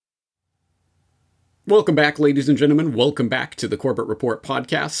Welcome back, ladies and gentlemen. Welcome back to the Corbett Report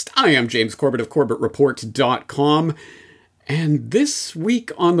podcast. I am James Corbett of CorbettReport.com. And this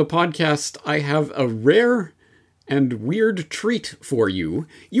week on the podcast, I have a rare and weird treat for you.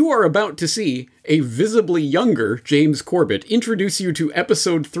 You are about to see a visibly younger James Corbett introduce you to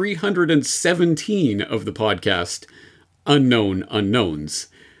episode 317 of the podcast, Unknown Unknowns.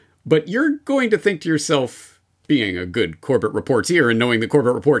 But you're going to think to yourself, being a good Corbett Reporteer and knowing the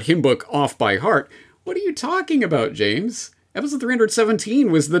Corbett Report hymn book off by heart, what are you talking about, James? Episode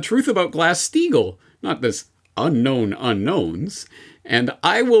 317 was the truth about Glass-Steagall, not this unknown unknowns. And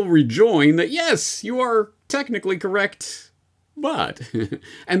I will rejoin that, yes, you are technically correct, but.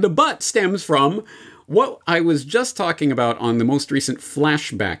 And the but stems from what I was just talking about on the most recent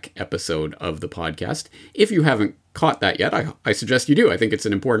flashback episode of the podcast. If you haven't caught that yet, I suggest you do. I think it's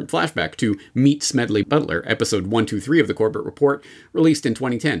an important flashback to Meet Smedley Butler, episode 123 of the Corbett Report, released in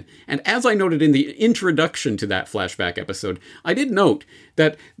 2010. And as I noted in the introduction to that flashback episode, I did note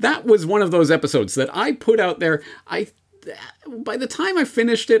that that was one of those episodes that I put out there. By the time I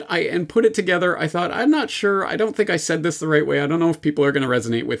finished it and put it together, I thought, I'm not sure. I don't think I said this the right way. I don't know if people are going to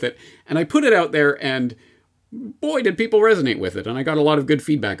resonate with it. And I put it out there, and boy, did people resonate with it. And I got a lot of good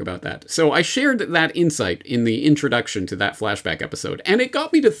feedback about that. So I shared that insight in the introduction to that flashback episode. And it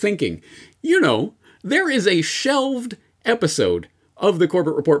got me to thinking, there is a shelved episode of the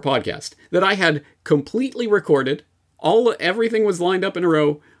Corbett Report podcast that I had completely recorded. Everything was lined up in a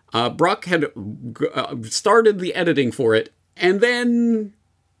row. Brock had started the editing for it, and then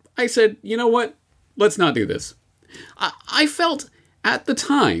I said, you know what? Let's not do this. I felt, at the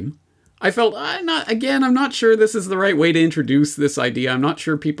time, I'm not sure this is the right way to introduce this idea. I'm not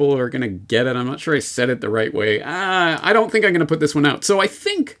sure people are going to get it. I'm not sure I said it the right way. I don't think I'm going to put this one out. So I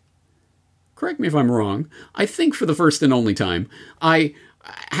think, correct me if I'm wrong, I think for the first and only time, I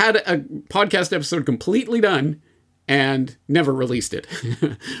had a podcast episode completely done and never released it.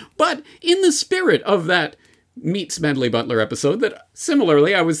 But in the spirit of that Meet Smedley Butler episode, that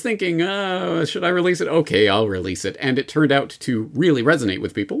similarly I was thinking, should I release it? Okay, I'll release it. And it turned out to really resonate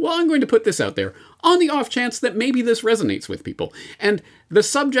with people. Well, I'm going to put this out there on the off chance that maybe this resonates with people. And the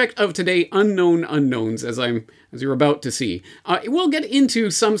subject of today, Unknown Unknowns, as you're about to see, we'll get into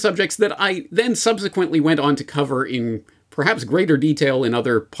some subjects that I then subsequently went on to cover in perhaps greater detail in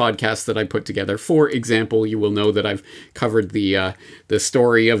other podcasts that I put together. For example, you will know that I've covered the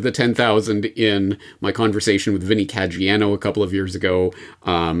story of the 10,000 in my conversation with Vinny Caggiano a couple of years ago.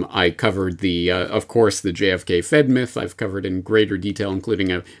 I covered of course, the JFK Fed myth. I've covered in greater detail,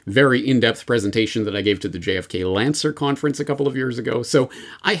 including a very in-depth presentation that I gave to the JFK Lancer conference a couple of years ago. So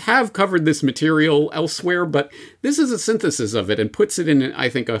I have covered this material elsewhere, but this is a synthesis of it and puts it in, I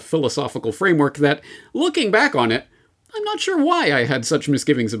think, a philosophical framework that, looking back on it, I'm not sure why I had such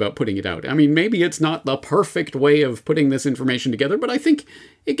misgivings about putting it out. I mean, maybe it's not the perfect way of putting this information together, but I think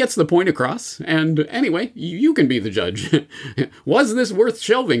it gets the point across. And anyway, you can be the judge. Was this worth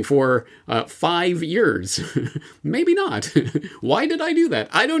shelving for 5 years? Maybe not. Why did I do that?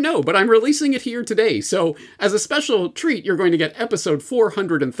 I don't know, but I'm releasing it here today. So as a special treat, you're going to get episode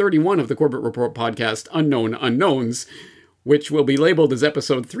 431 of the Corbett Report podcast, Unknown Unknowns, which will be labeled as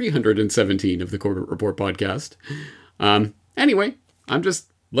episode 317 of the Corbett Report podcast. Anyway, I'm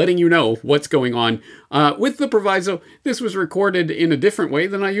just letting you know what's going on. With the proviso, this was recorded in a different way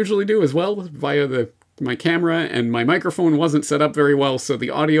than I usually do as well, via my camera, and my microphone wasn't set up very well, so the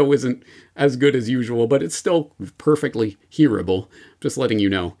audio isn't as good as usual, but it's still perfectly hearable. Just letting you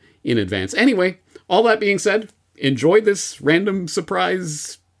know in advance. Anyway, all that being said, enjoy this random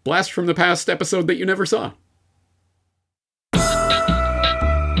surprise blast from the past episode that you never saw.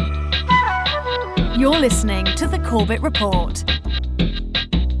 You're listening to the Corbett Report.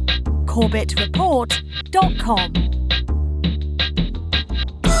 CorbettReport.com.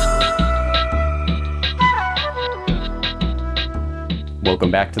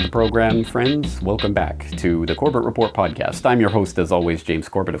 Welcome back to the program, friends. Welcome back to the Corbett Report podcast. I'm your host, as always, James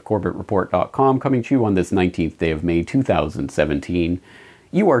Corbett of CorbettReport.com, coming to you on this 19th day of May 2017.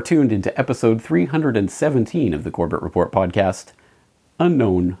 You are tuned into episode 317 of the Corbett Report podcast,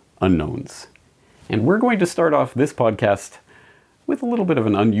 Unknown Unknowns. And we're going to start off this podcast with a little bit of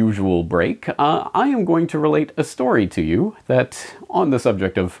an unusual break. I am going to relate a story to you that, on the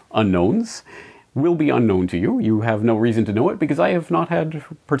subject of unknowns, will be unknown to you. You have no reason to know it because I have not had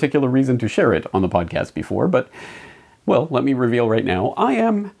particular reason to share it on the podcast before. But, well, let me reveal right now, I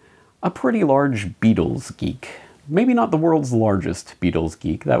am a pretty large Beatles geek. Maybe not the world's largest Beatles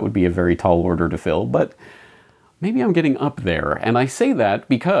geek. That would be a very tall order to fill, but maybe I'm getting up there. And I say that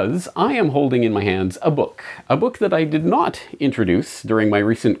because I am holding in my hands a book that I did not introduce during my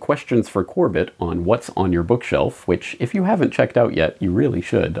recent Questions for Corbett on What's on Your Bookshelf, which if you haven't checked out yet, you really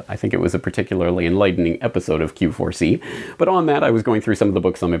should. I think it was a particularly enlightening episode of Q4C. But on that, I was going through some of the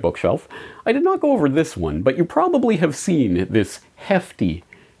books on my bookshelf. I did not go over this one, but you probably have seen this hefty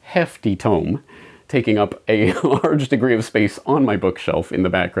tome taking up a large degree of space on my bookshelf in the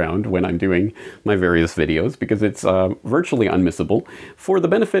background when I'm doing my various videos, because it's virtually unmissable. For the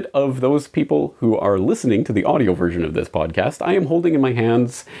benefit of those people who are listening to the audio version of this podcast, I am holding in my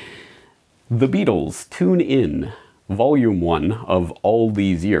hands The Beatles Tune In, Volume 1 of All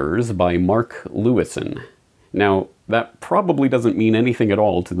These Years by Mark Lewison. Now, that probably doesn't mean anything at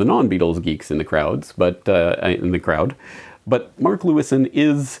all to the non-Beatles geeks in the crowd, but Mark Lewison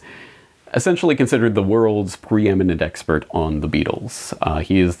is essentially considered the world's preeminent expert on the Beatles.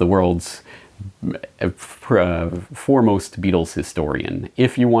 He is the world's foremost Beatles historian.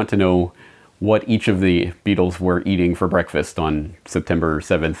 If you want to know what each of the Beatles were eating for breakfast on September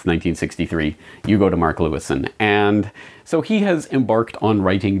 7th, 1963, you go to Mark Lewison. And so he has embarked on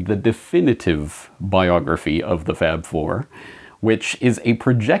writing the definitive biography of the Fab Four, which is a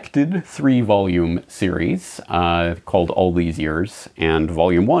projected 3-volume series called All These Years, and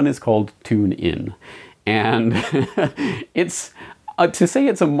Volume 1 is called Tune In. And it's to say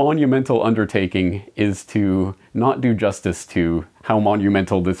it's a monumental undertaking is to not do justice to how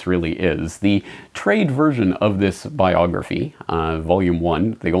monumental this really is. The trade version of this biography, Volume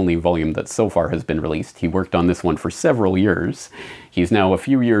 1, the only volume that so far has been released, he worked on this one for several years. He's now a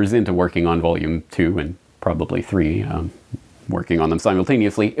few years into working on Volume 2 and probably 3, working on them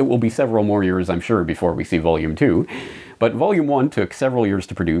simultaneously. It will be several more years, I'm sure, before we see Volume 2. But Volume 1 took several years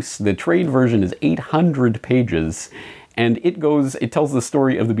to produce. The trade version is 800 pages, and it tells the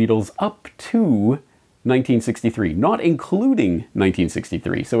story of the Beatles up to 1963, not including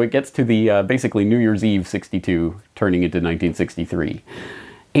 1963. So it gets to the basically New Year's Eve 62, turning into 1963.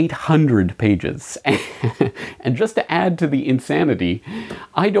 800 pages. And just to add to the insanity,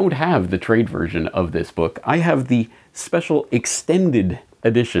 I don't have the trade version of this book. I have the special extended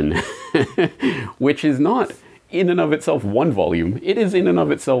edition, which is not in and of itself 1 volume. It is in and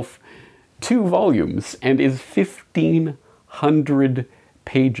of itself 2 volumes and is 1,500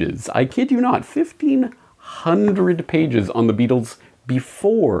 pages. I kid you not, 1,500 pages on the Beatles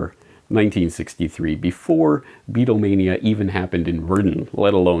before 1963, before Beatlemania even happened in Britain,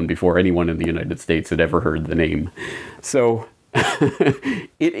 let alone before anyone in the United States had ever heard the name. So it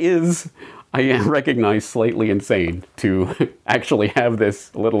is, I recognize, slightly insane to actually have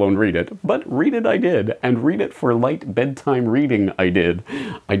this, let alone read it. But read it I did, and read it for light bedtime reading I did.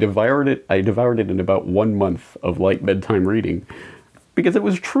 I devoured it in about 1 month of light bedtime reading, because it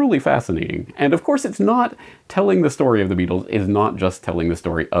was truly fascinating. And of course, it's not telling the story of the Beatles, is not just telling the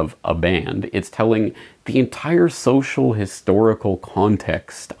story of a band. It's telling the entire social, historical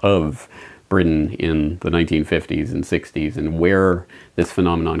context of Britain in the 1950s and 60s and where this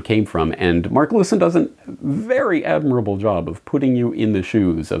phenomenon came from. And Mark Lewison does a very admirable job of putting you in the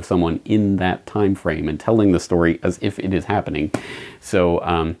shoes of someone in that time frame and telling the story as if it is happening. So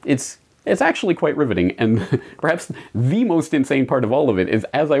it's actually quite riveting, and perhaps the most insane part of all of it is,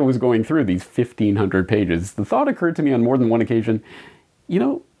 as I was going through these 1,500 pages, the thought occurred to me on more than one occasion,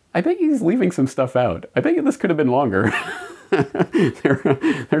 I bet he's leaving some stuff out. I bet you this could have been longer.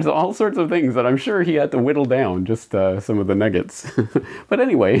 There's all sorts of things that I'm sure he had to whittle down, just some of the nuggets. But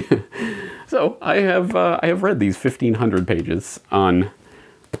anyway, so I have read these 1,500 pages on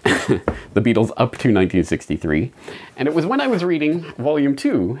the Beatles up to 1963, and it was when I was reading Volume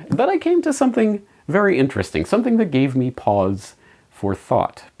 2 that I came to something very interesting, something that gave me pause for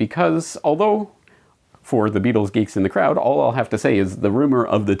thought, because although for the Beatles geeks in the crowd, all I'll have to say is the rumor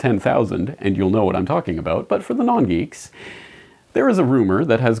of the 10,000, and you'll know what I'm talking about, but for the non-geeks, there is a rumor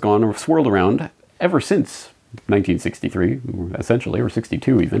that has gone or swirled around ever since 1963, essentially, or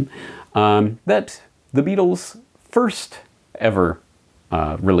 62 even, that the Beatles' first ever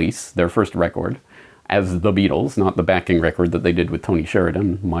release, their first record, as the Beatles, not the backing record that they did with Tony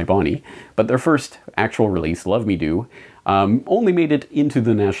Sheridan, My Bonnie, but their first actual release, Love Me Do, only made it into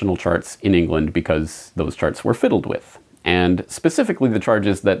the national charts in England because those charts were fiddled with. And specifically the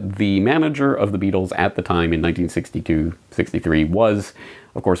charges that the manager of the Beatles at the time in 1962-63 was,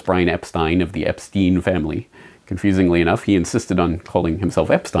 of course, Brian Epstein of the Epstein family, Confusingly enough, he insisted on calling himself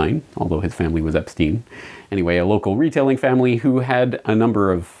Epstein, although his family was Epstein. Anyway, a local retailing family who had a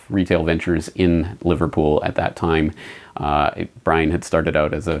number of retail ventures in Liverpool at that time. Brian had started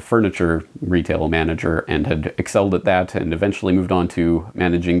out as a furniture retail manager and had excelled at that, and eventually moved on to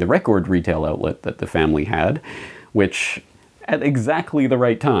managing the record retail outlet that the family had, which at exactly the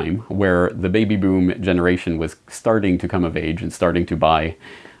right time, where the baby boom generation was starting to come of age and starting to buy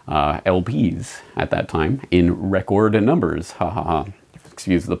LPs at that time in record numbers. Ha ha ha.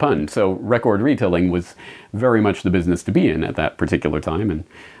 Excuse the pun. So record retailing was very much the business to be in at that particular time, and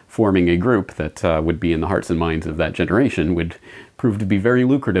forming a group that would be in the hearts and minds of that generation would prove to be very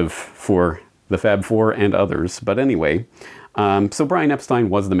lucrative for the Fab Four and others. But anyway, so Brian Epstein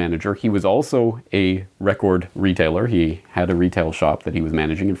was the manager. He was also a record retailer. He had a retail shop that he was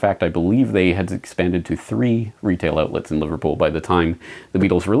managing. In fact, I believe they had expanded to 3 retail outlets in Liverpool by the time the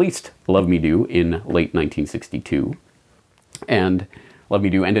Beatles released Love Me Do in late 1962. And Love Me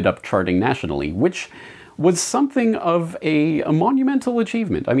Do ended up charting nationally, which was something of a monumental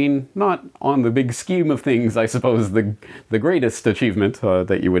achievement. I mean, not on the big scheme of things, I suppose, the greatest achievement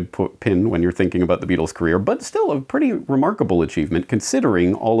that you would pin when you're thinking about the Beatles' career, but still a pretty remarkable achievement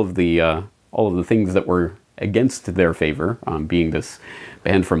considering all of the things that were against their favor, being this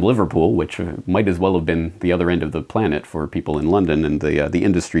band from Liverpool, which might as well have been the other end of the planet for people in London and the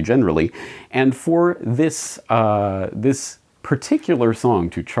industry generally, and for this particular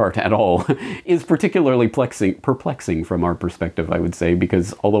song to chart at all is particularly perplexing from our perspective, I would say,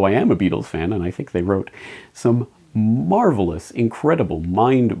 because although I am a Beatles fan, and I think they wrote some marvelous, incredible,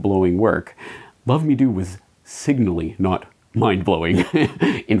 mind-blowing work, Love Me Do was signally not mind-blowing.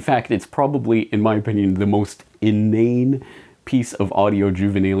 In fact, it's probably, in my opinion, the most inane piece of audio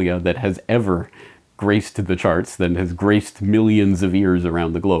juvenilia that has ever graced the charts, that has graced millions of ears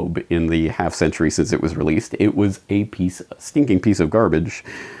around the globe in the half-century since it was released. It was a stinking piece of garbage,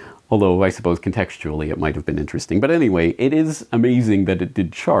 although I suppose contextually it might have been interesting. But anyway, it is amazing that it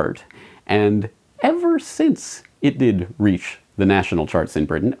did chart, and ever since it did reach the national charts in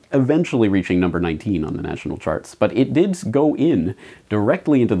Britain, eventually reaching number 19 on the national charts. But it did go in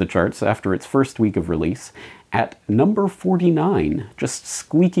directly into the charts after its first week of release at number 49, just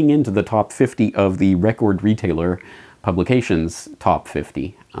squeaking into the top 50 of the Record Retailer Publications top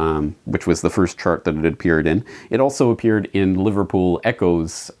 50, which was the first chart that it appeared in. It also appeared in Liverpool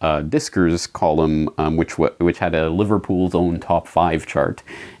Echo's Discers column, which had a Liverpool's own top 5 chart.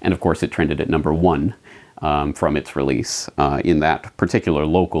 And of course it trended at number 1. From its release in that particular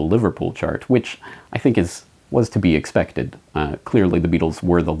local Liverpool chart, which I think was to be expected. Clearly the Beatles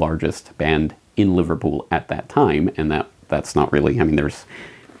were the largest band in Liverpool at that time, and that's not really, I mean, there's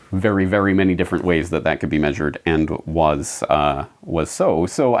very, very many different ways that could be measured, and was so.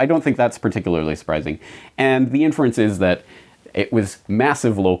 So I don't think that's particularly surprising. And the inference is that it was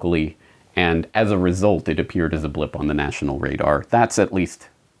massive locally, and as a result it appeared as a blip on the national radar. That's at least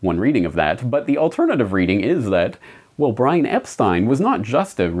one reading of that, but the alternative reading is that, well, Brian Epstein was not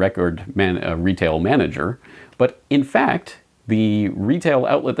just a retail manager, but in fact, the retail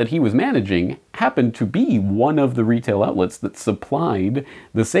outlet that he was managing happened to be one of the retail outlets that supplied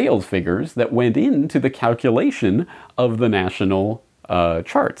the sales figures that went into the calculation of the national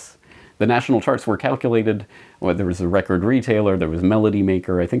charts. The national charts were calculated, well, there was a Record Retailer, there was Melody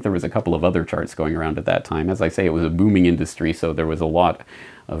Maker, I think there was a couple of other charts going around at that time. As I say, it was a booming industry, so there was a lot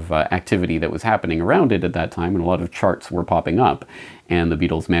of activity that was happening around it at that time, and a lot of charts were popping up, and the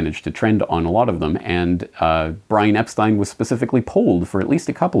Beatles managed to trend on a lot of them, and Brian Epstein was specifically polled for at least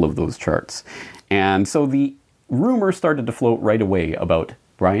a couple of those charts. And so the rumor started to float right away about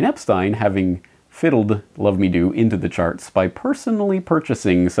Brian Epstein having fiddled Love Me Do into the charts by personally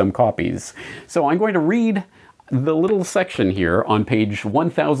purchasing some copies. So I'm going to read the little section here on page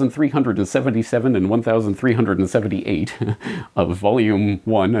 1377 and 1378 of volume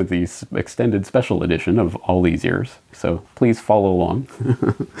 1 of the extended special edition of all these years. So please follow along.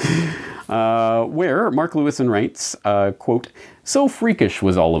 Where Mark Lewison writes, quote, "So freakish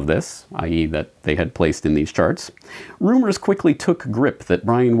was all of this," i.e. that they had placed in these charts, "rumors quickly took grip that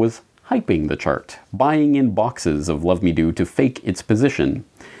Brian was hyping the chart, buying in boxes of Love Me Do to fake its position.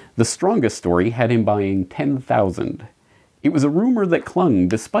 The strongest story had him buying 10,000. It was a rumor that clung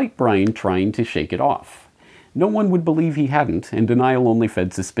despite Brian trying to shake it off. No one would believe he hadn't, and denial only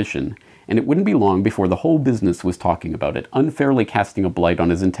fed suspicion, and it wouldn't be long before the whole business was talking about it, unfairly casting a blight on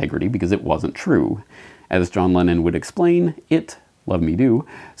his integrity because it wasn't true. As John Lennon would explain, Love Me Do,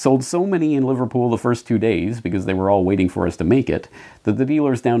 sold so many in Liverpool the first 2 days, because they were all waiting for us to make it, that the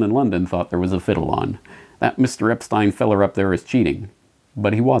dealers down in London thought there was a fiddle on. That Mr. Epstein feller up there is cheating."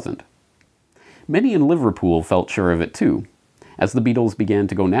 But he wasn't. many in Liverpool felt sure of it too. As the Beatles began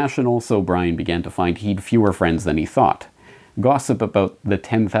to go national, so Brian began to find he'd fewer friends than he thought. Gossip about the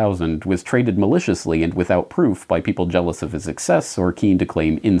 10,000 was traded maliciously and without proof by people jealous of his success or keen to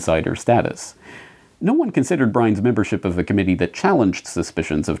claim insider status. No one considered Brian's membership of a committee that challenged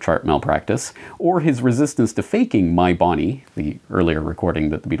suspicions of chart malpractice, or his resistance to faking My Bonnie, the earlier recording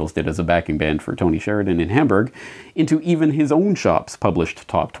that the Beatles did as a backing band for Tony Sheridan in Hamburg, into even his own shop's published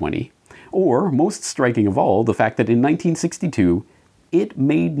top 20. Or, most striking of all, the fact that in 1962, it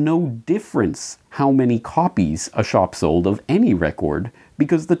made no difference how many copies a shop sold of any record,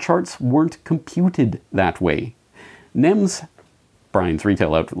 because the charts weren't computed that way. NEMS, Brian's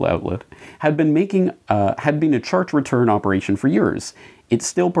retail outlet, had been a chart return operation for years. It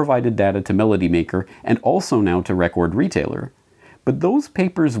still provided data to Melody Maker and also now to Record Retailer. But those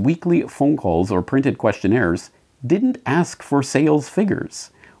papers' weekly phone calls or printed questionnaires didn't ask for sales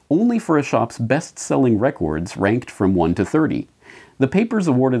figures, only for a shop's best-selling records ranked from 1 to 30. The papers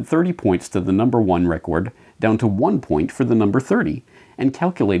awarded 30 points to the number 1 record, down to 1 point for the number 30, and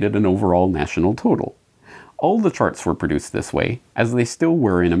calculated an overall national total. All the charts were produced this way, as they still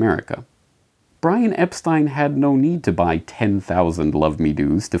were in America. Brian Epstein had no need to buy 10,000 Love Me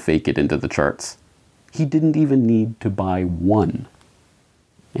Do's to fake it into the charts. He didn't even need to buy one.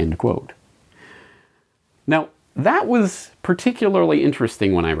 End quote. Now, that was particularly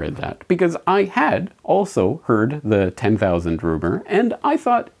interesting when I read that, because I had also heard the 10,000 rumor, and I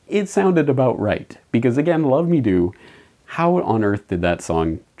thought it sounded about right. Because again, Love Me Do, how on earth did that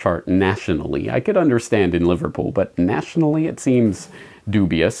song chart nationally? I could understand in Liverpool, but nationally it seems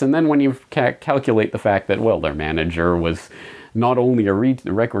dubious. And then when you calculate the fact that, well, their manager was not only a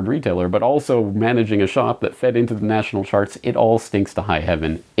record retailer, but also managing a shop that fed into the national charts, it all stinks to high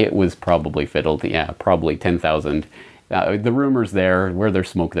heaven. It was probably fiddled. Yeah, probably 10,000. The rumor's there. Where there's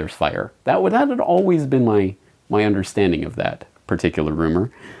smoke, there's fire. That had always been my understanding of that particular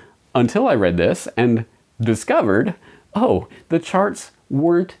rumor, until I read this and discovered, oh, the charts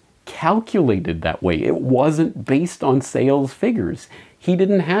weren't calculated that way. It wasn't based on sales figures. He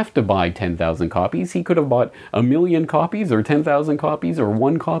didn't have to buy 10,000 copies. He could have bought 1,000,000 copies or 10,000 copies or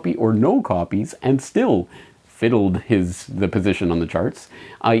 1 copy or no copies and still fiddled the position on the charts,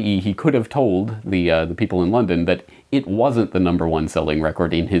 i.e. he could have told the people in London that it wasn't the number 1 selling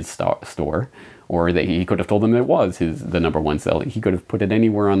record in his store, or that he could have told them it was the number 1 selling. He could have put it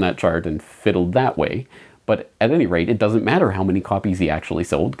anywhere on that chart and fiddled that way. But at any rate, it doesn't matter how many copies he actually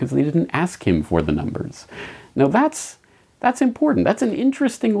sold because they didn't ask him for the numbers. Now that's important. That's an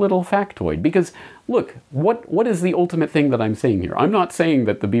interesting little factoid because, look, what is the ultimate thing that I'm saying here? I'm not saying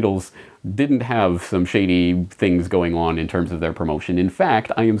that the Beatles didn't have some shady things going on in terms of their promotion. In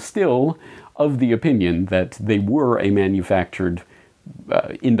fact, I am still of the opinion that they were a manufactured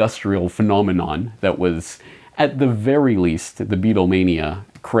industrial phenomenon that was, at the very least, the Beatlemania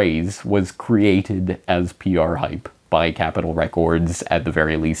craze was created as PR hype by Capitol Records, at the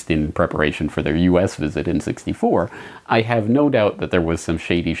very least in preparation for their US visit in '64. I have no doubt that there was some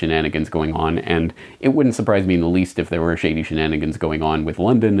shady shenanigans going on, and it wouldn't surprise me in the least if there were shady shenanigans going on with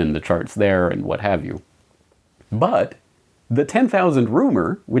London and the charts there and what have you. But the 10,000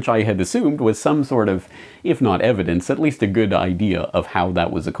 rumor, which I had assumed was some sort of, if not evidence, at least a good idea of how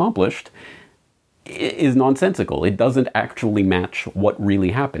that was accomplished, is nonsensical. It doesn't actually match what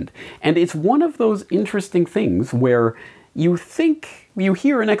really happened. And it's one of those interesting things where you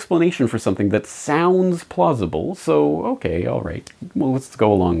hear an explanation for something that sounds plausible, so okay, all right, well, let's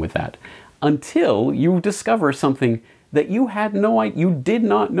go along with that. Until you discover something that you did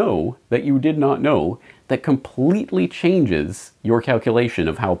not know that completely changes your calculation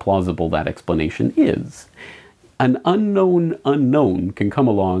of how plausible that explanation is. An unknown can come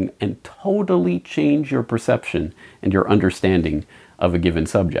along and totally change your perception and your understanding of a given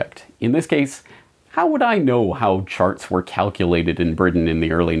subject. In this case, how would I know how charts were calculated in Britain in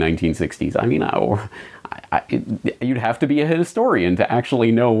the early 1960s? I mean, you'd have to be a historian to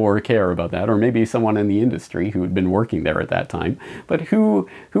actually know or care about that, or maybe someone in the industry who had been working there at that time. But who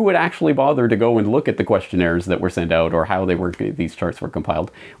would actually bother to go and look at the questionnaires that were sent out or how these charts were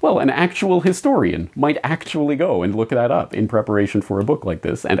compiled? Well, an actual historian might actually go and look that up in preparation for a book like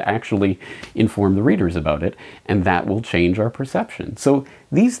this and actually inform the readers about it, and that will change our perception. So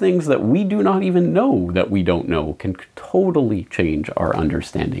these things that we do not even know that we don't know can totally change our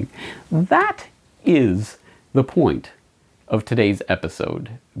understanding. That is the point of today's episode,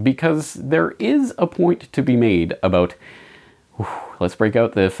 because there is a point to be made about, let's break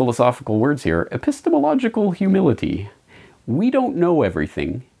out the philosophical words here, epistemological humility. We don't know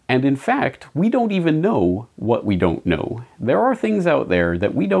everything, And in fact, we don't even know what we don't know. There are things out there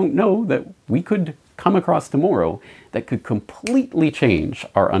that we don't know that we could come across tomorrow that could completely change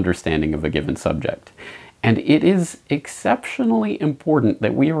our understanding of a given subject. And it is exceptionally important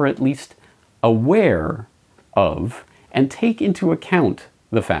that we are at least aware of and take into account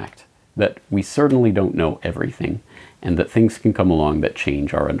the fact that we certainly don't know everything and that things can come along that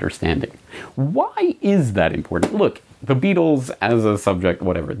change our understanding. Why is that important? Look, the Beatles as a subject,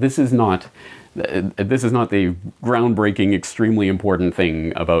 whatever, this is not the groundbreaking, extremely important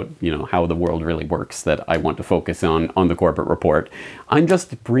thing about, how the world really works that I want to focus on the Corbett Report. I'm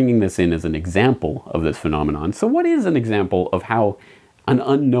just bringing this in as an example of this phenomenon. So what is an example of how an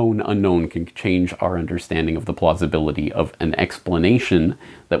unknown can change our understanding of the plausibility of an explanation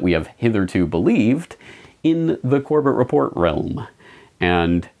that we have hitherto believed in the Corbett Report realm?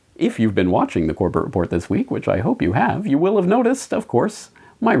 And if you've been watching the Corbett Report this week, which I hope you have, you will have noticed, of course,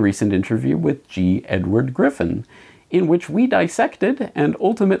 my recent interview with G. Edward Griffin, in which we dissected and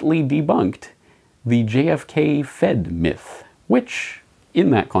ultimately debunked the JFK Fed myth, which, in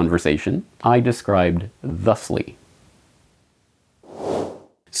that conversation, I described thusly.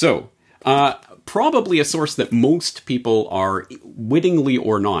 So, probably a source that most people are, wittingly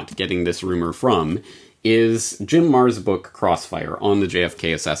or not, getting this rumor from is Jim Marr's book Crossfire on the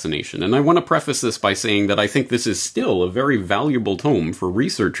JFK assassination. And I want to preface this by saying that I think this is still a very valuable tome for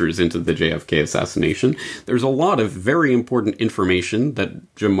researchers into the JFK assassination. There's a lot of very important information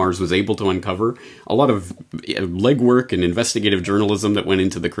that Jim Marrs was able to uncover, a lot of legwork and investigative journalism that went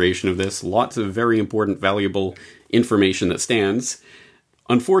into the creation of this, lots of very important, valuable information that stands.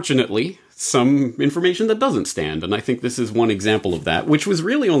 Unfortunately, some information that doesn't stand, and I think this is one example of that, which was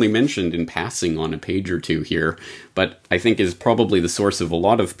really only mentioned in passing on a page or two here, but I think is probably the source of a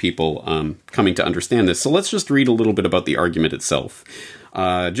lot of people coming to understand this. So let's just read a little bit about the argument itself.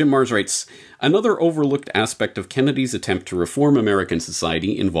 Jim Marrs writes, "Another overlooked aspect of Kennedy's attempt to reform American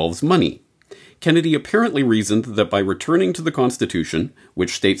society involves money. Kennedy apparently reasoned that by returning to the Constitution,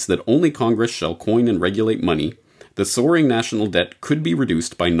 which states that only Congress shall coin and regulate money, the soaring national debt could be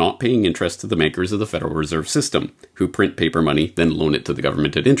reduced by not paying interest to the makers of the Federal Reserve System, who print paper money, then loan it to the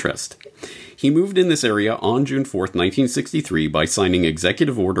government at interest. He moved in this area on June 4th, 1963 by signing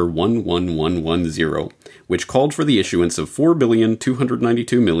Executive Order 11110, which called for the issuance of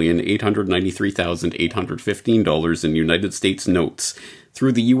 $4,292,893,815 in United States notes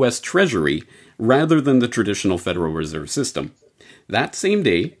through the U.S. Treasury rather than the traditional Federal Reserve System. That same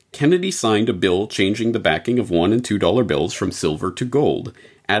day, Kennedy signed a bill changing the backing of $1 and $2 bills from silver to gold,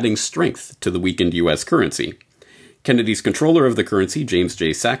 adding strength to the weakened U.S. currency. Kennedy's controller of the currency, James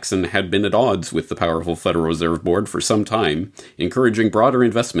J. Saxon, had been at odds with the powerful Federal Reserve Board for some time, encouraging broader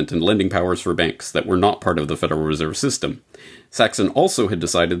investment and lending powers for banks that were not part of the Federal Reserve System. Saxon also had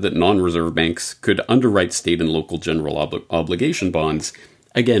decided that non-reserve banks could underwrite state and local general obligation bonds,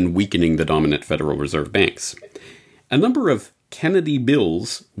 again weakening the dominant Federal Reserve banks. A number of Kennedy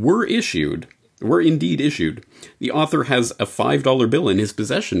bills were indeed issued. The author has a $5 bill in his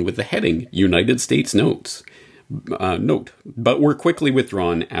possession with the heading United States Note, but were quickly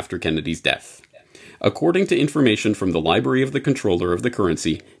withdrawn after Kennedy's death. According to information from the Library of the Controller of the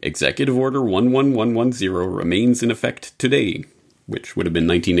Currency, Executive Order 11110 remains in effect today, which would have been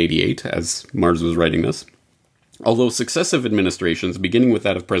 1988 as Marrs was writing this. Although successive administrations, beginning with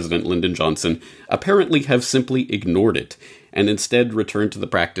that of President Lyndon Johnson, apparently have simply ignored it, and instead returned to the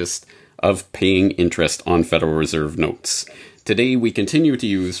practice of paying interest on Federal Reserve notes. Today, we continue to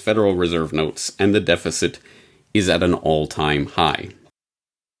use Federal Reserve notes, and the deficit is at an all-time high.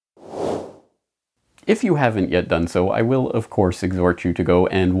 If you haven't yet done so, I will, of course, exhort you to go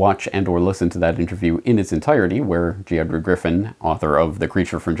and watch and or listen to that interview in its entirety, where G. Edward Griffin, author of The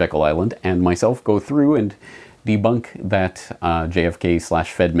Creature from Jekyll Island, and myself go through and debunk that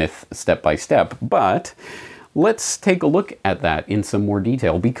JFK/Fed myth step by step. But let's take a look at that in some more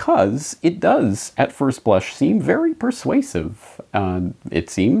detail, because it does, at first blush, seem very persuasive.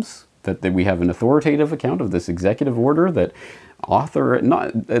 It seems that we have an authoritative account of this executive order that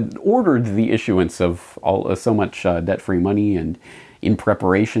ordered the issuance of so much debt-free money, and in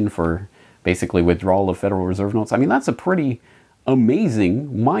preparation for basically withdrawal of Federal Reserve notes. I mean, that's a pretty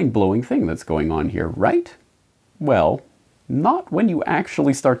amazing, mind-blowing thing that's going on here, right? Well, not when you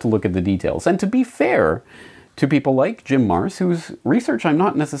actually start to look at the details. And to be fair to people like Jim Marrs, whose research I'm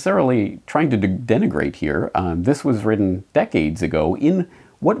not necessarily trying to denigrate here, this was written decades ago in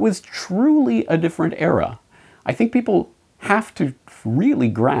what was truly a different era. I think people have to really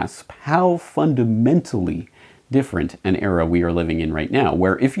grasp how fundamentally different an era we are living in right now,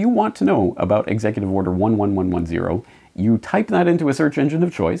 where if you want to know about Executive Order 11110, You type that into a search engine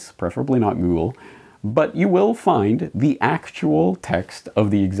of choice, preferably not Google, but you will find the actual text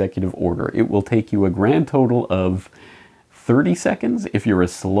of the executive order. It will take you a grand total of 30 seconds if you're a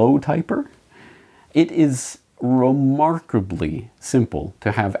slow typer. It is remarkably simple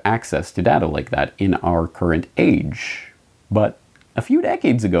to have access to data like that in our current age. But a few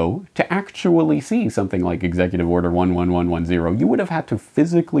decades ago, to actually see something like Executive Order 11110, you would have had to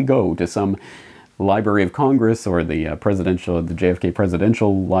physically go to some Library of Congress or the JFK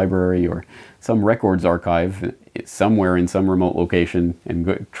Presidential Library or some records archive somewhere in some remote location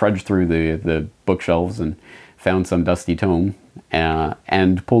and trudge through the bookshelves and found some dusty tome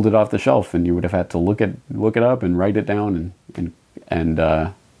and pulled it off the shelf, and you would have had to look it up and write it down and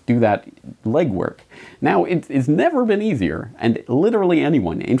do that legwork. Now, it's never been easier, and literally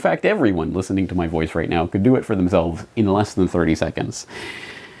anyone, in fact everyone listening to my voice right now, could do it for themselves in less than 30 seconds.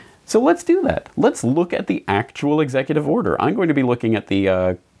 So let's do that. Let's look at the actual executive order. I'm going to be looking at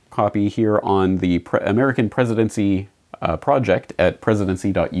the copy here on the American Presidency project at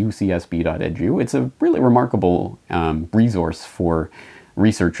presidency.ucsb.edu. It's a really remarkable resource for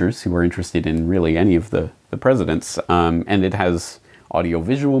researchers who are interested in really any of the presidents. And it has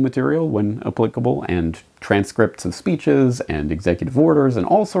audio-visual material when applicable, and transcripts of speeches and executive orders and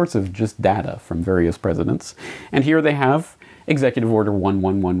all sorts of just data from various presidents. And here they have Executive Order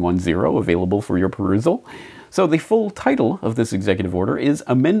 11110 available for your perusal. So the full title of this executive order is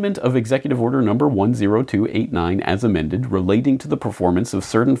Amendment of Executive Order Number 10289 as amended, relating to the performance of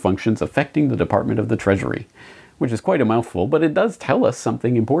certain functions affecting the Department of the Treasury. Which is quite a mouthful, but it does tell us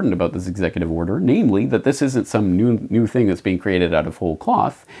something important about this executive order, namely that this isn't some new thing that's being created out of whole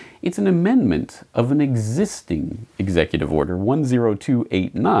cloth. It's an amendment of an existing executive order,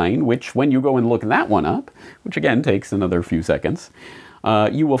 10289, which when you go and look that one up, which again takes another few seconds,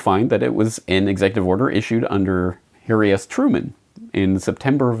 you will find that it was an executive order issued under Harry S. Truman in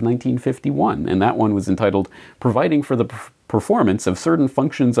September of 1951, and that one was entitled Providing for the Performance of Certain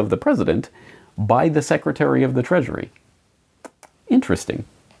Functions of the President by the Secretary of the Treasury. Interesting.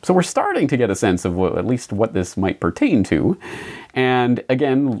 So we're starting to get a sense of at least what this might pertain to. And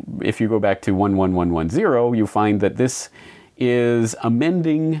again, if you go back to 11110, you find that this is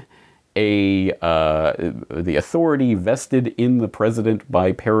amending the authority vested in the President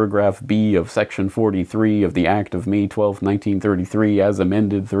by paragraph B of Section 43 of the Act of May 12, 1933, as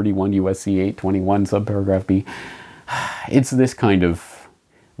amended 31 U.S.C. 821, subparagraph B. It's this kind of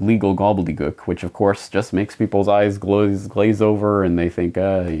legal gobbledygook, which of course just makes people's eyes glaze over, and they think,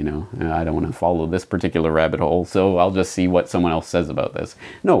 I don't want to follow this particular rabbit hole, so I'll just see what someone else says about this.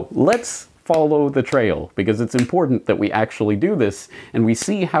 No, let's follow the trail, because it's important that we actually do this and we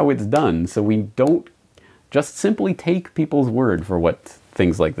see how it's done, so we don't just simply take people's word for what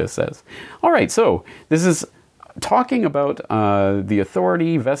things like this says. All right, so this is talking about the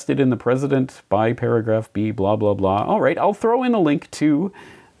authority vested in the President by paragraph B, blah, blah, blah. All right, I'll throw in a link to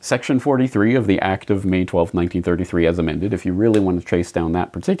Section 43 of the Act of May 12, 1933 as amended, if you really want to chase down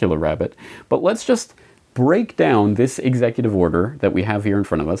that particular rabbit. But let's just break down this executive order that we have here in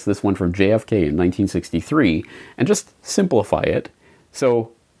front of us, this one from JFK in 1963, and just simplify it.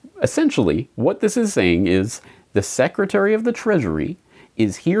 So essentially, what this is saying is the Secretary of the Treasury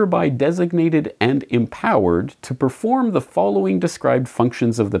is hereby designated and empowered to perform the following described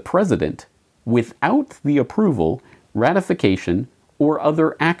functions of the President without the approval, ratification, or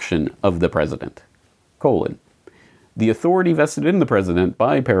other action of the President, : the authority vested in the President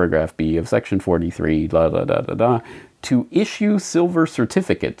by paragraph B of Section 43, to issue silver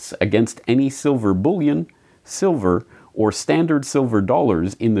certificates against any silver bullion, silver, or standard silver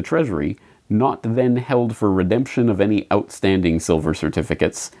dollars in the Treasury, not then held for redemption of any outstanding silver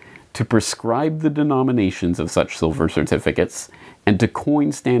certificates, to prescribe the denominations of such silver certificates, and to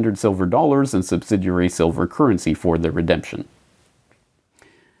coin standard silver dollars and subsidiary silver currency for their redemption.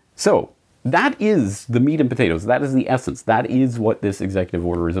 So, that is the meat and potatoes. That is the essence. That is what this executive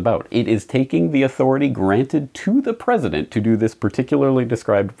order is about. It is taking the authority granted to the President to do this particularly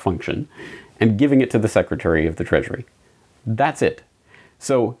described function and giving it to the Secretary of the Treasury. That's it.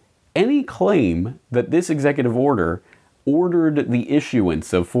 So, any claim that this executive order ordered the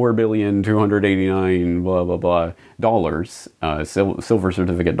issuance of $4,289 blah blah blah dollars, silver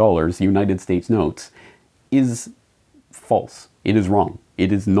certificate dollars, United States notes, is false. It is wrong.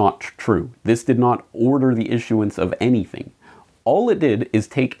 It is not true. This did not order the issuance of anything. All it did is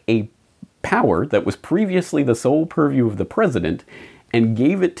take a power that was previously the sole purview of the President and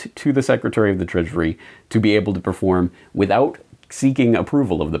gave it to the Secretary of the Treasury to be able to perform without seeking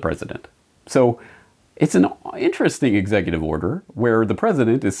approval of the President. So it's an interesting executive order where the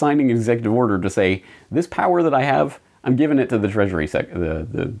President is signing an executive order to say, this power that I have, I'm giving it to the Treasury,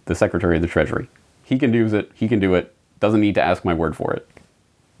 the Secretary of the Treasury. He can use it. He can do it. Doesn't need to ask my word for it.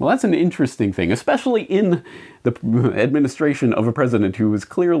 Well, that's an interesting thing, especially in the administration of a president who is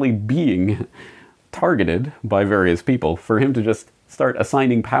clearly being targeted by various people, for him to just start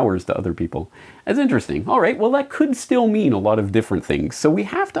assigning powers to other people. That's interesting. All right, well, that could still mean a lot of different things. So we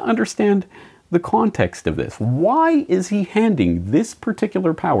have to understand the context of this. Why is he handing this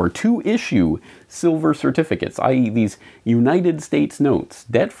particular power to issue silver certificates, i.e. these United States notes,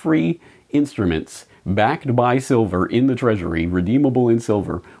 debt-free instruments backed by silver in the Treasury, redeemable in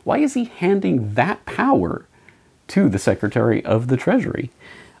silver? Why is he handing that power to the Secretary of the Treasury?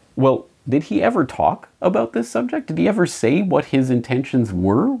 Well, did he ever talk about this subject? Did he ever say what his intentions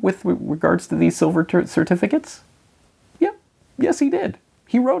were with regards to these silver certificates? Yeah, yes he did.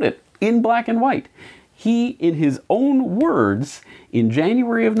 He wrote it in black and white. He, in his own words, in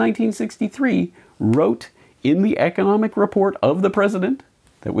January of 1963, wrote in the economic report of the president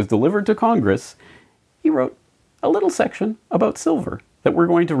that was delivered to Congress, he wrote a little section about silver that we're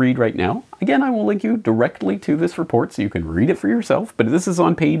going to read right now. Again, I will link you directly to this report so you can read it for yourself, but this is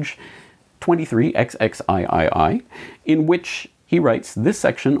on page 23, XXIII, in which he writes this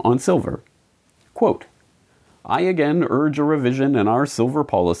section on silver. Quote, I again urge a revision in our silver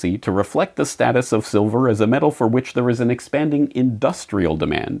policy to reflect the status of silver as a metal for which there is an expanding industrial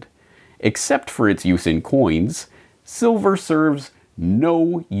demand. Except for its use in coins, silver serves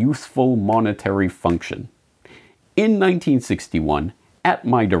no useful monetary function. In 1961, at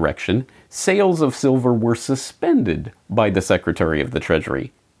my direction, sales of silver were suspended by the Secretary of the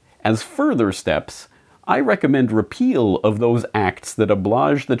Treasury. As further steps, I recommend repeal of those acts that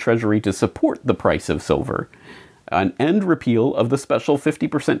oblige the Treasury to support the price of silver, and repeal of the special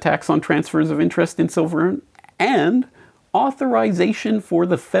 50% tax on transfers of interest in silver, and authorization for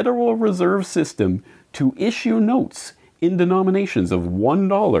the Federal Reserve System to issue notes in denominations of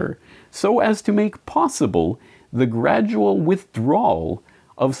 $1 so as to make possible the gradual withdrawal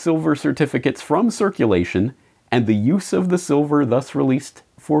of silver certificates from circulation and the use of the silver thus released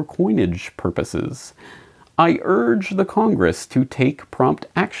for coinage purposes. I urge the Congress to take prompt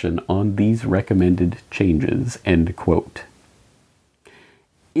action on these recommended changes. End quote.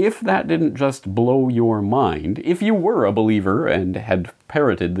 If that didn't just blow your mind, if you were a believer and had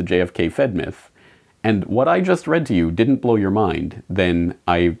parroted the JFK Fed myth, and what I just read to you didn't blow your mind, then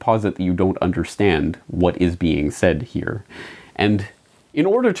I posit that you don't understand what is being said here. And in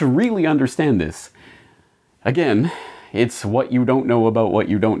order to really understand this, again, it's what you don't know about what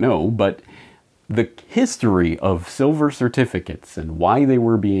you don't know, but the history of silver certificates and why they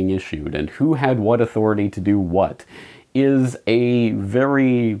were being issued and who had what authority to do what is a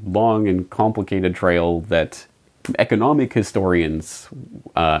very long and complicated trail that economic historians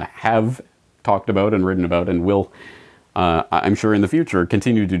have talked about and written about and will, I'm sure in the future,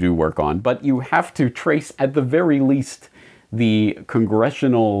 continue to do work on. But you have to trace, at the very least, the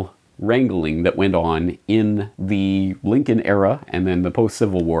congressional wrangling that went on in the Lincoln era and then the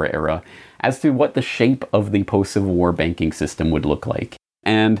post-Civil War era as to what the shape of the post-Civil War banking system would look like.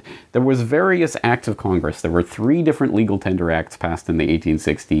 And there was various acts of Congress. There were 3 different legal tender acts passed in the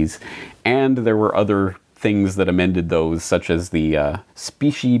 1860s, and there were other things that amended those, such as the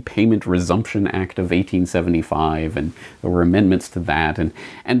Specie Payment Resumption Act of 1875, and there were amendments to that.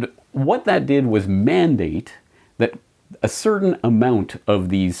 And what that did was mandate that a certain amount of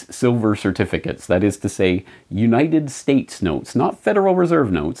these silver certificates, that is to say, United States notes, not Federal Reserve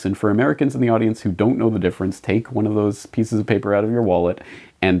notes, and for Americans in the audience who don't know the difference, take one of those pieces of paper out of your wallet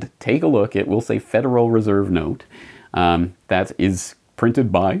and take a look. It will say Federal Reserve note. That is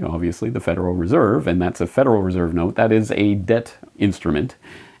printed by, obviously, the Federal Reserve, and that's a Federal Reserve note. That is a debt instrument.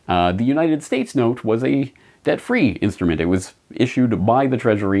 The United States note was a debt-free instrument. It was issued by the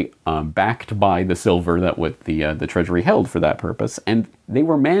Treasury, backed by the silver that the Treasury held for that purpose, and they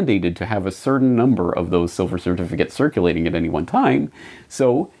were mandated to have a certain number of those silver certificates circulating at any one time,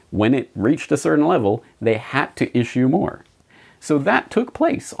 so when it reached a certain level, they had to issue more. So that took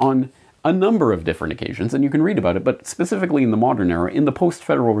place on a number of different occasions, and you can read about it, but specifically in the modern era, in the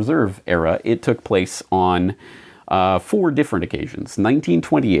post-Federal Reserve era, it took place on 4 different occasions: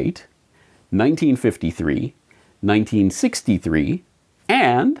 1928, 1953, 1963,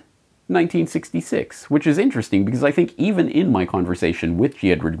 and 1966, which is interesting because I think even in my conversation with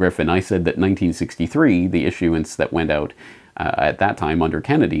G. Edward Griffin, I said that 1963, the issuance that went out at that time under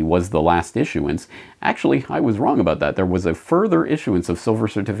Kennedy, was the last issuance. Actually, I was wrong about that. There was a further issuance of silver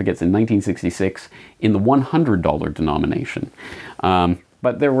certificates in 1966 in the $100 denomination.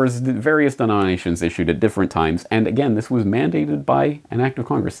 But there was various denominations issued at different times, and again, this was mandated by an act of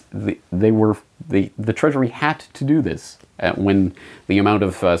Congress. The Treasury had to do this when the amount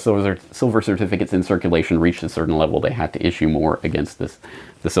of silver certificates in circulation reached a certain level. They had to issue more against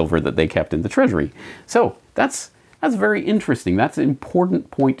the silver that they kept in the Treasury. So that's very interesting. That's an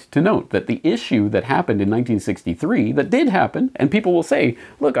important point to note, that the issue that happened in 1963, that did happen, and people will say,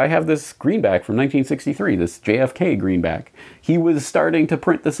 look, I have this greenback from 1963, this JFK greenback. He was starting to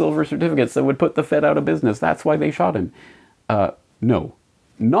print the silver certificates that would put the Fed out of business. That's why they shot him. No.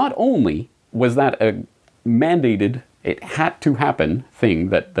 Not only was that a mandated, it had to happen thing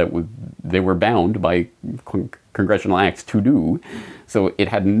that they were bound by congressional acts to do. So it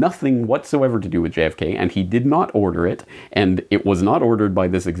had nothing whatsoever to do with JFK, and he did not order it, and it was not ordered by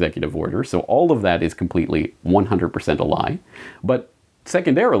this executive order. So all of that is completely 100% a lie. But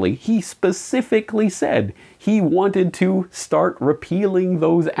secondarily, he specifically said he wanted to start repealing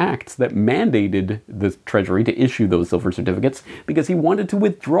those acts that mandated the Treasury to issue those silver certificates because he wanted to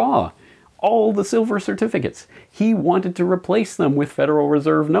withdraw all the silver certificates. He wanted to replace them with Federal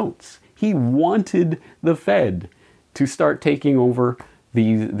Reserve notes. He wanted the Fed to start taking over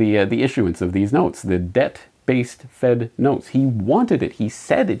the issuance of these notes, the debt-based Fed notes. He wanted it. He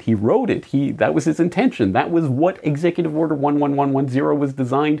said it. He wrote it. That was his intention. That was what Executive Order 11110 was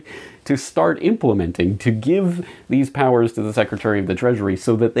designed to start implementing, to give these powers to the Secretary of the Treasury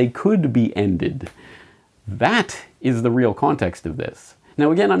so that they could be ended. That is the real context of this. Now,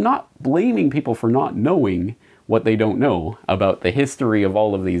 again, I'm not blaming people for not knowing what they don't know about the history of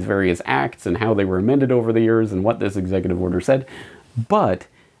all of these various acts and how they were amended over the years and what this executive order said. But,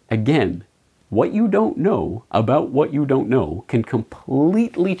 again, what you don't know about what you don't know can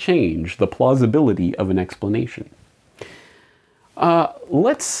completely change the plausibility of an explanation.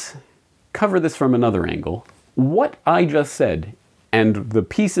 Let's cover this from another angle. What I just said, and the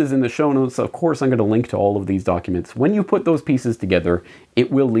pieces in the show notes, of course, I'm going to link to all of these documents. When you put those pieces together,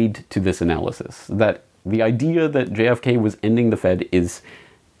 it will lead to this analysis, that the idea that JFK was ending the Fed is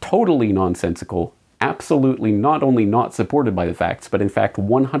totally nonsensical, absolutely not only not supported by the facts, but in fact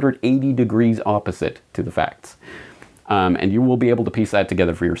 180 degrees opposite to the facts. And you will be able to piece that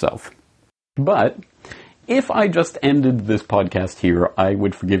together for yourself. But if I just ended this podcast here, I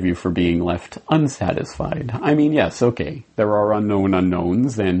would forgive you for being left unsatisfied. I mean, yes, okay, there are unknown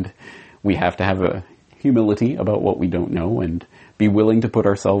unknowns, and we have to have a humility about what we don't know, and be willing to put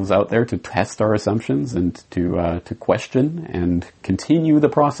ourselves out there to test our assumptions and to question and continue the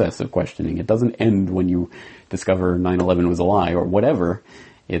process of questioning. It doesn't end when you discover 9/11 was a lie or whatever.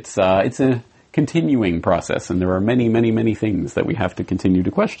 It's a continuing process, and there are many, many, many things that we have to continue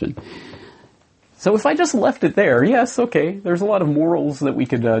to question. So if I just left it there, yes, okay, there's a lot of morals that we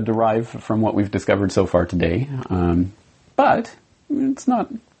could derive from what we've discovered so far today, but it's not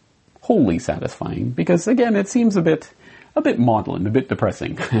wholly satisfying because, again, it seems a bit maudlin, a bit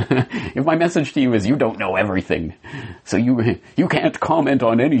depressing. If my message to you is you don't know everything, so you can't comment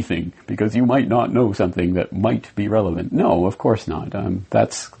on anything because you might not know something that might be relevant. No, of course not.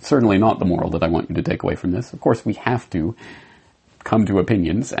 That's certainly not the moral that I want you to take away from this. Of course, we have to come to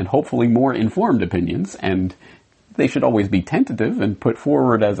opinions, and hopefully more informed opinions, and they should always be tentative and put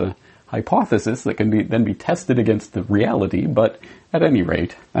forward as a hypothesis that can then be tested against the reality, but at any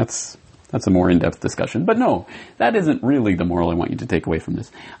rate, that's a more in-depth discussion. But no, that isn't really the moral I want you to take away from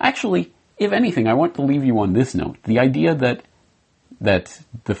this. Actually, if anything, I want to leave you on this note. The idea that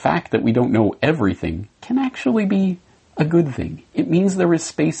the fact that we don't know everything can actually be a good thing. It means there is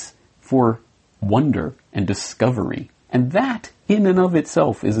space for wonder and discovery. And that, in and of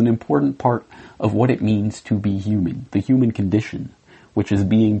itself, is an important part of what it means to be human, the human condition, which is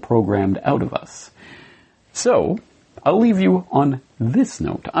being programmed out of us. So, I'll leave you on this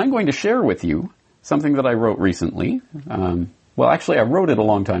note. I'm going to share with you something that I wrote recently. Well, actually, I wrote it a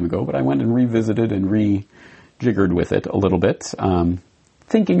long time ago, but I went and revisited and rejiggered with it a little bit,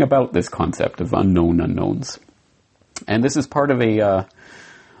 thinking about this concept of unknown unknowns. And this is part of a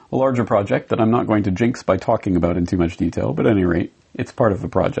larger project that I'm not going to jinx by talking about in too much detail, but at any rate, it's part of the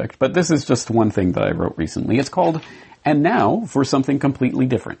project. But this is just one thing that I wrote recently. It's called, And Now for Something Completely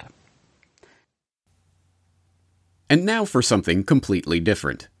Different. And now for something completely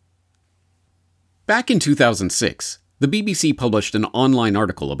different. Back in 2006, the BBC published an online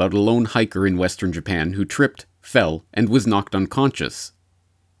article about a lone hiker in Western Japan who tripped, fell, and was knocked unconscious.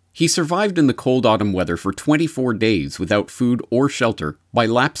 He survived in the cold autumn weather for 24 days without food or shelter by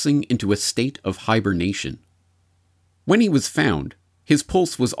lapsing into a state of hibernation. When he was found, his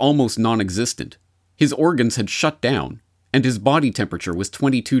pulse was almost non-existent, his organs had shut down, and his body temperature was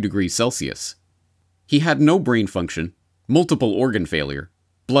 22 degrees Celsius. He had no brain function, multiple organ failure,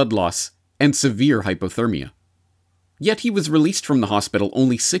 blood loss, and severe hypothermia. Yet he was released from the hospital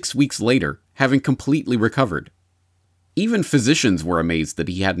only 6 weeks later, having completely recovered. Even physicians were amazed that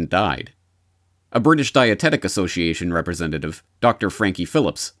he hadn't died. A British Dietetic Association representative, Dr. Frankie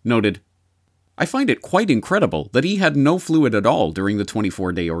Phillips, noted, "I find it quite incredible that he had no fluid at all during the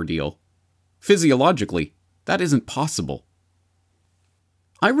 24-day ordeal. Physiologically, that isn't possible."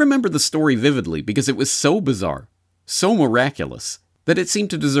 I remember the story vividly because it was so bizarre, so miraculous, that it seemed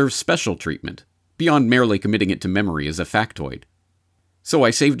to deserve special treatment, beyond merely committing it to memory as a factoid. So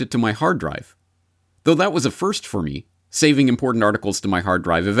I saved it to my hard drive. Though that was a first for me, saving important articles to my hard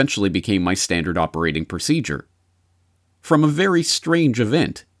drive eventually became my standard operating procedure. From a very strange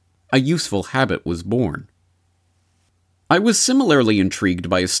event, a useful habit was born. I was similarly intrigued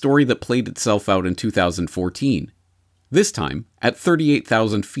by a story that played itself out in 2014, this time at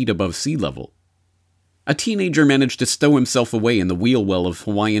 38,000 feet above sea level. A teenager managed to stow himself away in the wheel well of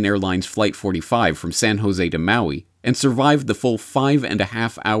Hawaiian Airlines Flight 45 from San Jose to Maui and survived the full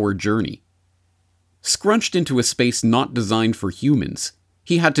 5.5-hour journey. Scrunched into a space not designed for humans,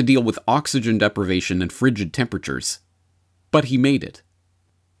 he had to deal with oxygen deprivation and frigid temperatures. But he made it.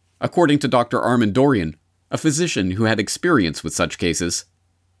 According to Dr. Armin Dorian, a physician who had experience with such cases,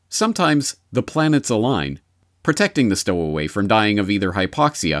 sometimes the planets align, protecting the stowaway from dying of either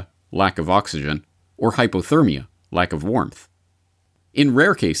hypoxia, lack of oxygen, or hypothermia, lack of warmth. In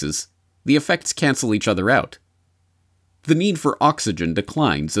rare cases, the effects cancel each other out. The need for oxygen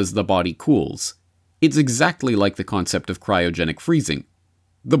declines as the body cools. It's exactly like the concept of cryogenic freezing.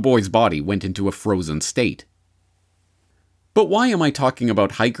 The boy's body went into a frozen state. But why am I talking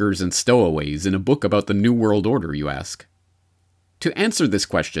about hikers and stowaways in a book about the New World Order, you ask? To answer this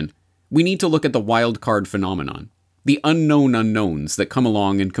question, we need to look at the wild card phenomenon, the unknown unknowns that come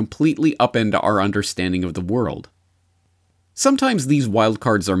along and completely upend our understanding of the world. Sometimes these wild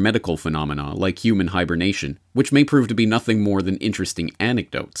cards are medical phenomena, like human hibernation, which may prove to be nothing more than interesting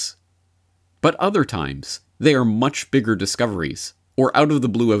anecdotes. But other times, they are much bigger discoveries, or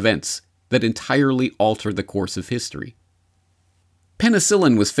out-of-the-blue events, that entirely alter the course of history.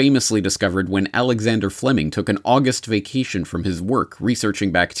 Penicillin was famously discovered when Alexander Fleming took an August vacation from his work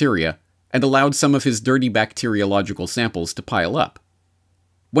researching bacteria and allowed some of his dirty bacteriological samples to pile up.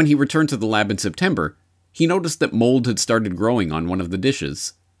 When he returned to the lab in September, he noticed that mold had started growing on one of the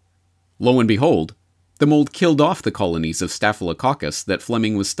dishes. Lo and behold, the mold killed off the colonies of Staphylococcus that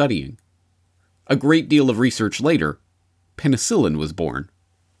Fleming was studying. A great deal of research later, penicillin was born.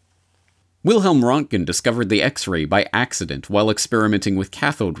 Wilhelm Röntgen discovered the X-ray by accident while experimenting with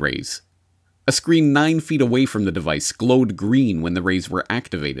cathode rays. A screen 9 feet away from the device glowed green when the rays were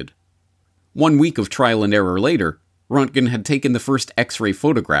activated. 1 week of trial and error later, Röntgen had taken the first X-ray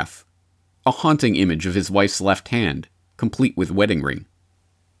photograph, a haunting image of his wife's left hand, complete with wedding ring.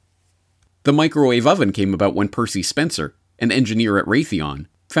 The microwave oven came about when Percy Spencer, an engineer at Raytheon,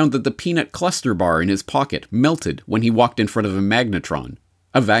 found that the peanut cluster bar in his pocket melted when he walked in front of a magnetron,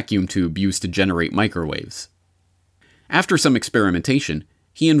 a vacuum tube used to generate microwaves. After some experimentation,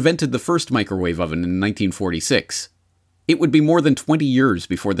 he invented the first microwave oven in 1946. It would be more than 20 years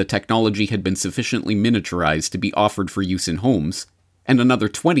before the technology had been sufficiently miniaturized to be offered for use in homes, and another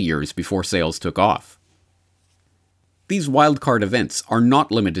 20 years before sales took off. These wildcard events are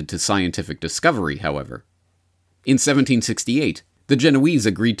not limited to scientific discovery, however. In 1768, the Genoese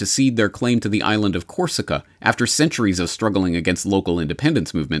agreed to cede their claim to the island of Corsica after centuries of struggling against local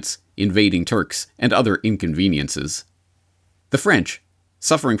independence movements, invading Turks, and other inconveniences. The French,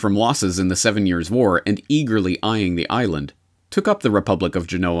 suffering from losses in the 7 Years' War and eagerly eyeing the island, took up the Republic of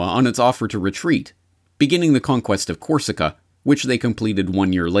Genoa on its offer to retreat, beginning the conquest of Corsica, which they completed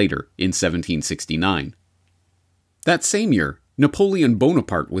 1 year later, in 1769. That same year, Napoleon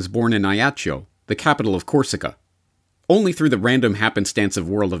Bonaparte was born in Ajaccio, the capital of Corsica. Only through the random happenstance of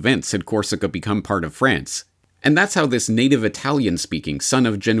world events had Corsica become part of France, and that's how this native Italian-speaking son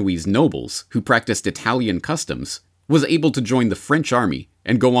of Genoese nobles, who practiced Italian customs, was able to join the French army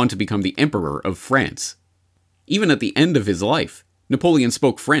and go on to become the Emperor of France. Even at the end of his life, Napoleon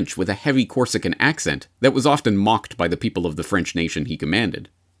spoke French with a heavy Corsican accent that was often mocked by the people of the French nation he commanded.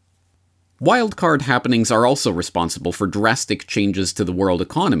 Wildcard happenings are also responsible for drastic changes to the world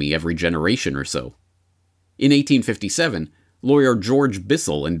economy every generation or so. In 1857, lawyer George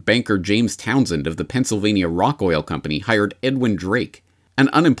Bissell and banker James Townsend of the Pennsylvania Rock Oil Company hired Edwin Drake, an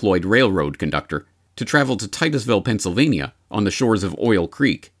unemployed railroad conductor, to travel to Titusville, Pennsylvania, on the shores of Oil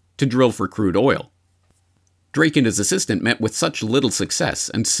Creek, to drill for crude oil. Drake and his assistant met with such little success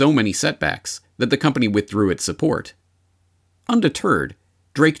and so many setbacks that the company withdrew its support. Undeterred,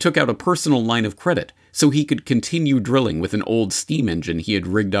 Drake took out a personal line of credit so he could continue drilling with an old steam engine he had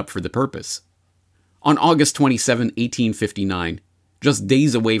rigged up for the purpose. On August 27, 1859, just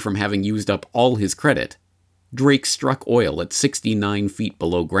days away from having used up all his credit, Drake struck oil at 69 feet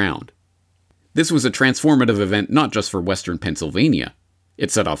below ground. This was a transformative event not just for western Pennsylvania — it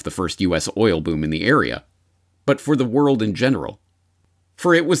set off the first U.S. oil boom in the area — but for the world in general.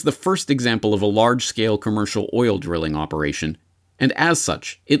 For it was the first example of a large-scale commercial oil drilling operation, and as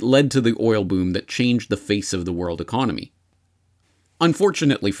such, it led to the oil boom that changed the face of the world economy.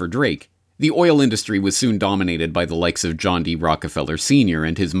 Unfortunately for Drake, the oil industry was soon dominated by the likes of John D. Rockefeller Sr.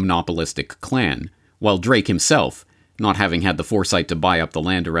 and his monopolistic clan, while Drake himself, not having had the foresight to buy up the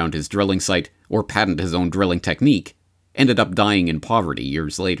land around his drilling site or patent his own drilling technique, ended up dying in poverty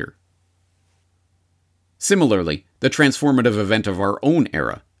years later. Similarly, the transformative event of our own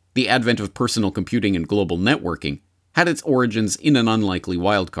era, the advent of personal computing and global networking, had its origins in an unlikely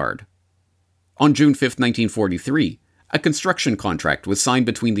wildcard. On June 5, 1943, a construction contract was signed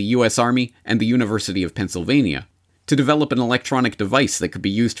between the U.S. Army and the University of Pennsylvania to develop an electronic device that could be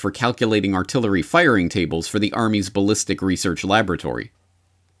used for calculating artillery firing tables for the Army's Ballistic Research Laboratory.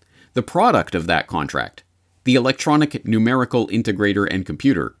 The product of that contract, the Electronic Numerical Integrator and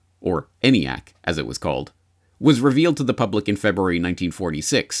Computer, or ENIAC as it was called, was revealed to the public in February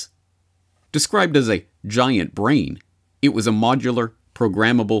 1946. Described as a giant brain, it was a modular,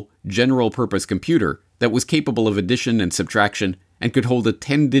 programmable, general-purpose computer that was capable of addition and subtraction and could hold a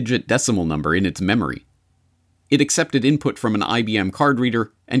 10-digit decimal number in its memory. It accepted input from an IBM card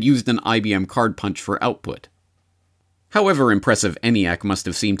reader and used an IBM card punch for output. However impressive ENIAC must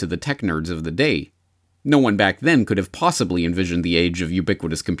have seemed to the tech nerds of the day, no one back then could have possibly envisioned the age of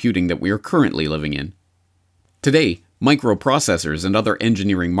ubiquitous computing that we are currently living in. Today, microprocessors and other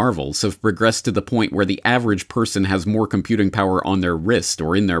engineering marvels have progressed to the point where the average person has more computing power on their wrist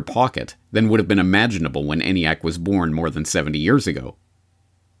or in their pocket than would have been imaginable when ENIAC was born more than 70 years ago.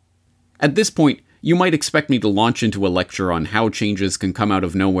 At this point, you might expect me to launch into a lecture on how changes can come out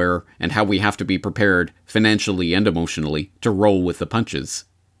of nowhere and how we have to be prepared, financially and emotionally, to roll with the punches.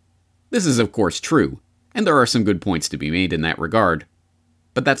 This is of course true, and there are some good points to be made in that regard,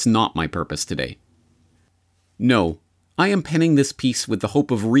 but that's not my purpose today. No, I am penning this piece with the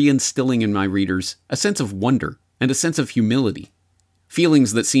hope of reinstilling in my readers a sense of wonder and a sense of humility,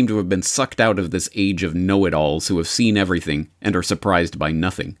 feelings that seem to have been sucked out of this age of know-it-alls who have seen everything and are surprised by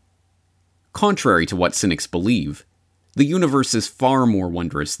nothing. Contrary to what cynics believe, the universe is far more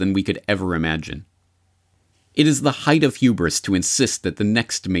wondrous than we could ever imagine. It is the height of hubris to insist that the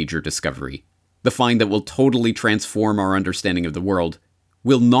next major discovery, the find that will totally transform our understanding of the world,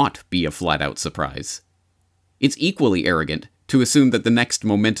 will not be a flat-out surprise. It's equally arrogant to assume that the next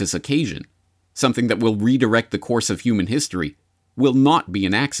momentous occasion, something that will redirect the course of human history, will not be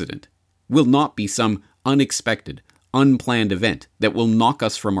an accident, will not be some unexpected, unplanned event that will knock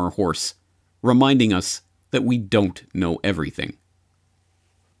us from our horse, reminding us that we don't know everything.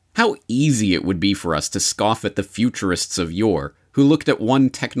 How easy it would be for us to scoff at the futurists of yore who looked at one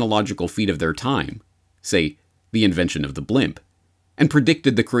technological feat of their time, say, the invention of the blimp, and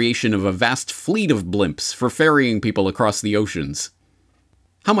predicted the creation of a vast fleet of blimps for ferrying people across the oceans.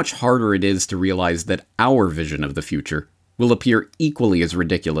 How much harder it is to realize that our vision of the future will appear equally as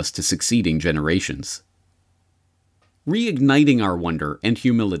ridiculous to succeeding generations. Reigniting our wonder and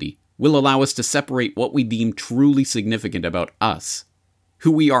humility will allow us to separate what we deem truly significant about us,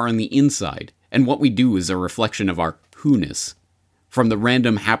 who we are on the inside, and what we do is a reflection of our who-ness, from the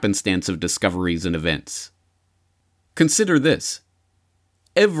random happenstance of discoveries and events. Consider this.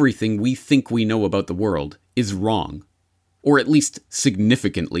 Everything we think we know about the world is wrong, or at least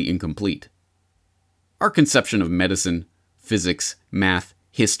significantly incomplete. Our conception of medicine, physics, math,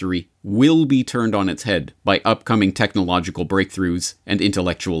 history will be turned on its head by upcoming technological breakthroughs and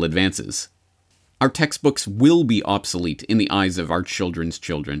intellectual advances. Our textbooks will be obsolete in the eyes of our children's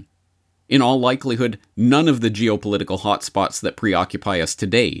children. In all likelihood, none of the geopolitical hotspots that preoccupy us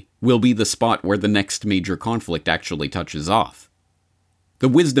today will be the spot where the next major conflict actually touches off. The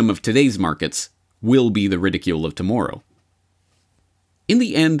wisdom of today's markets will be the ridicule of tomorrow. In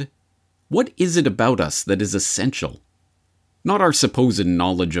the end, what is it about us that is essential? Not our supposed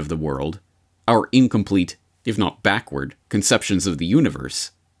knowledge of the world, our incomplete, if not backward, conceptions of the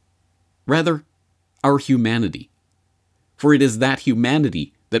universe. Rather, our humanity. For it is that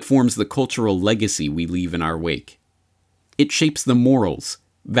humanity that forms the cultural legacy we leave in our wake. It shapes the morals,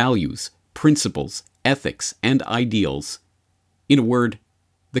 values, principles, ethics, and ideals. In a word,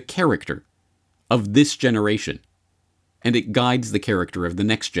 the character of this generation, and it guides the character of the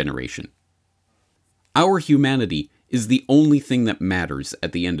next generation. Our humanity is the only thing that matters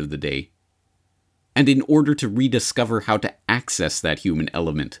at the end of the day. And in order to rediscover how to access that human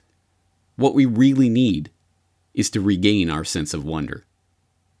element, what we really need is to regain our sense of wonder.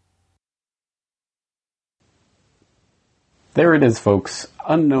 There it is, folks.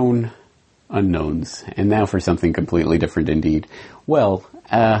 Unknown unknowns. And now for something completely different indeed. Well,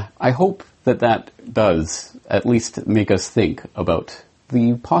 I hope that does at least make us think about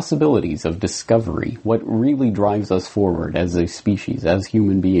the possibilities of discovery, what really drives us forward as a species, as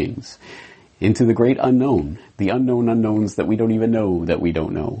human beings, into the great unknown, the unknown unknowns that we don't even know that we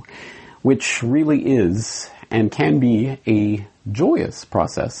don't know, which really is and can be a joyous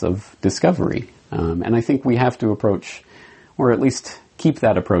process of discovery. And I think we have to approach, or at least keep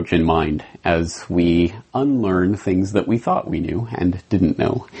that approach in mind as we unlearn things that we thought we knew and didn't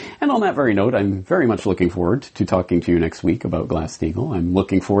know. And on that very note, I'm very much looking forward to talking to you next week about Glass-Steagall. I'm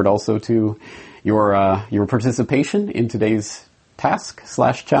looking forward also to your participation in today's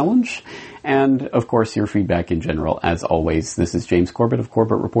task/challenge, and of course your feedback in general. As always, this is James Corbett of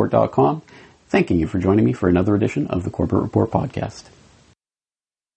CorbettReport.com, thanking you for joining me for another edition of the Corbett Report podcast.